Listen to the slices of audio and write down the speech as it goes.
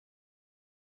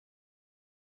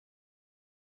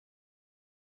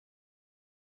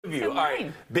you. All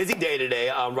right, busy day today.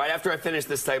 Right after I finish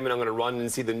this segment, I'm going to run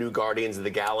and see the new Guardians of the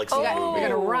Galaxy movie. You're going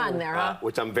to run there, huh?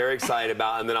 Which I'm very excited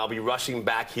about. And then I'll be rushing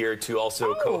back here to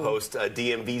also co-host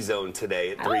DMV Zone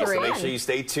today at 3. So make sure you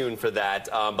stay tuned for that.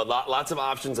 But lots of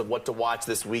options of what to watch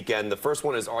this weekend. The first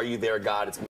one is Are You There, God?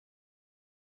 It's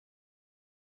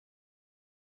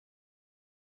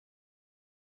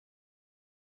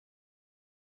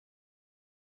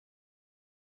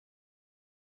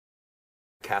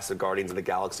cast of Guardians of the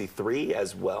Galaxy 3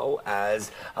 as well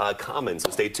as Common. So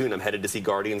stay tuned. I'm headed to see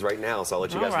Guardians right now, so I'll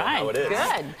let you guys know how it is.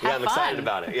 Good. Yeah, I'm excited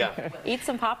about it. Yeah. Eat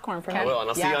some popcorn for me. I will, and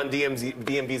I'll see you on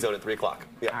DMV Zone at 3 o'clock.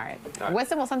 Yeah. All right.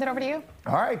 Winston, we'll send it over to you.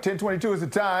 All right, 10:22 is the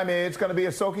time. It's going to be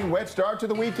a soaking wet start to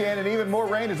the weekend, and even more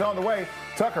rain is on the way.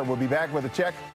 Tucker will be back with a check.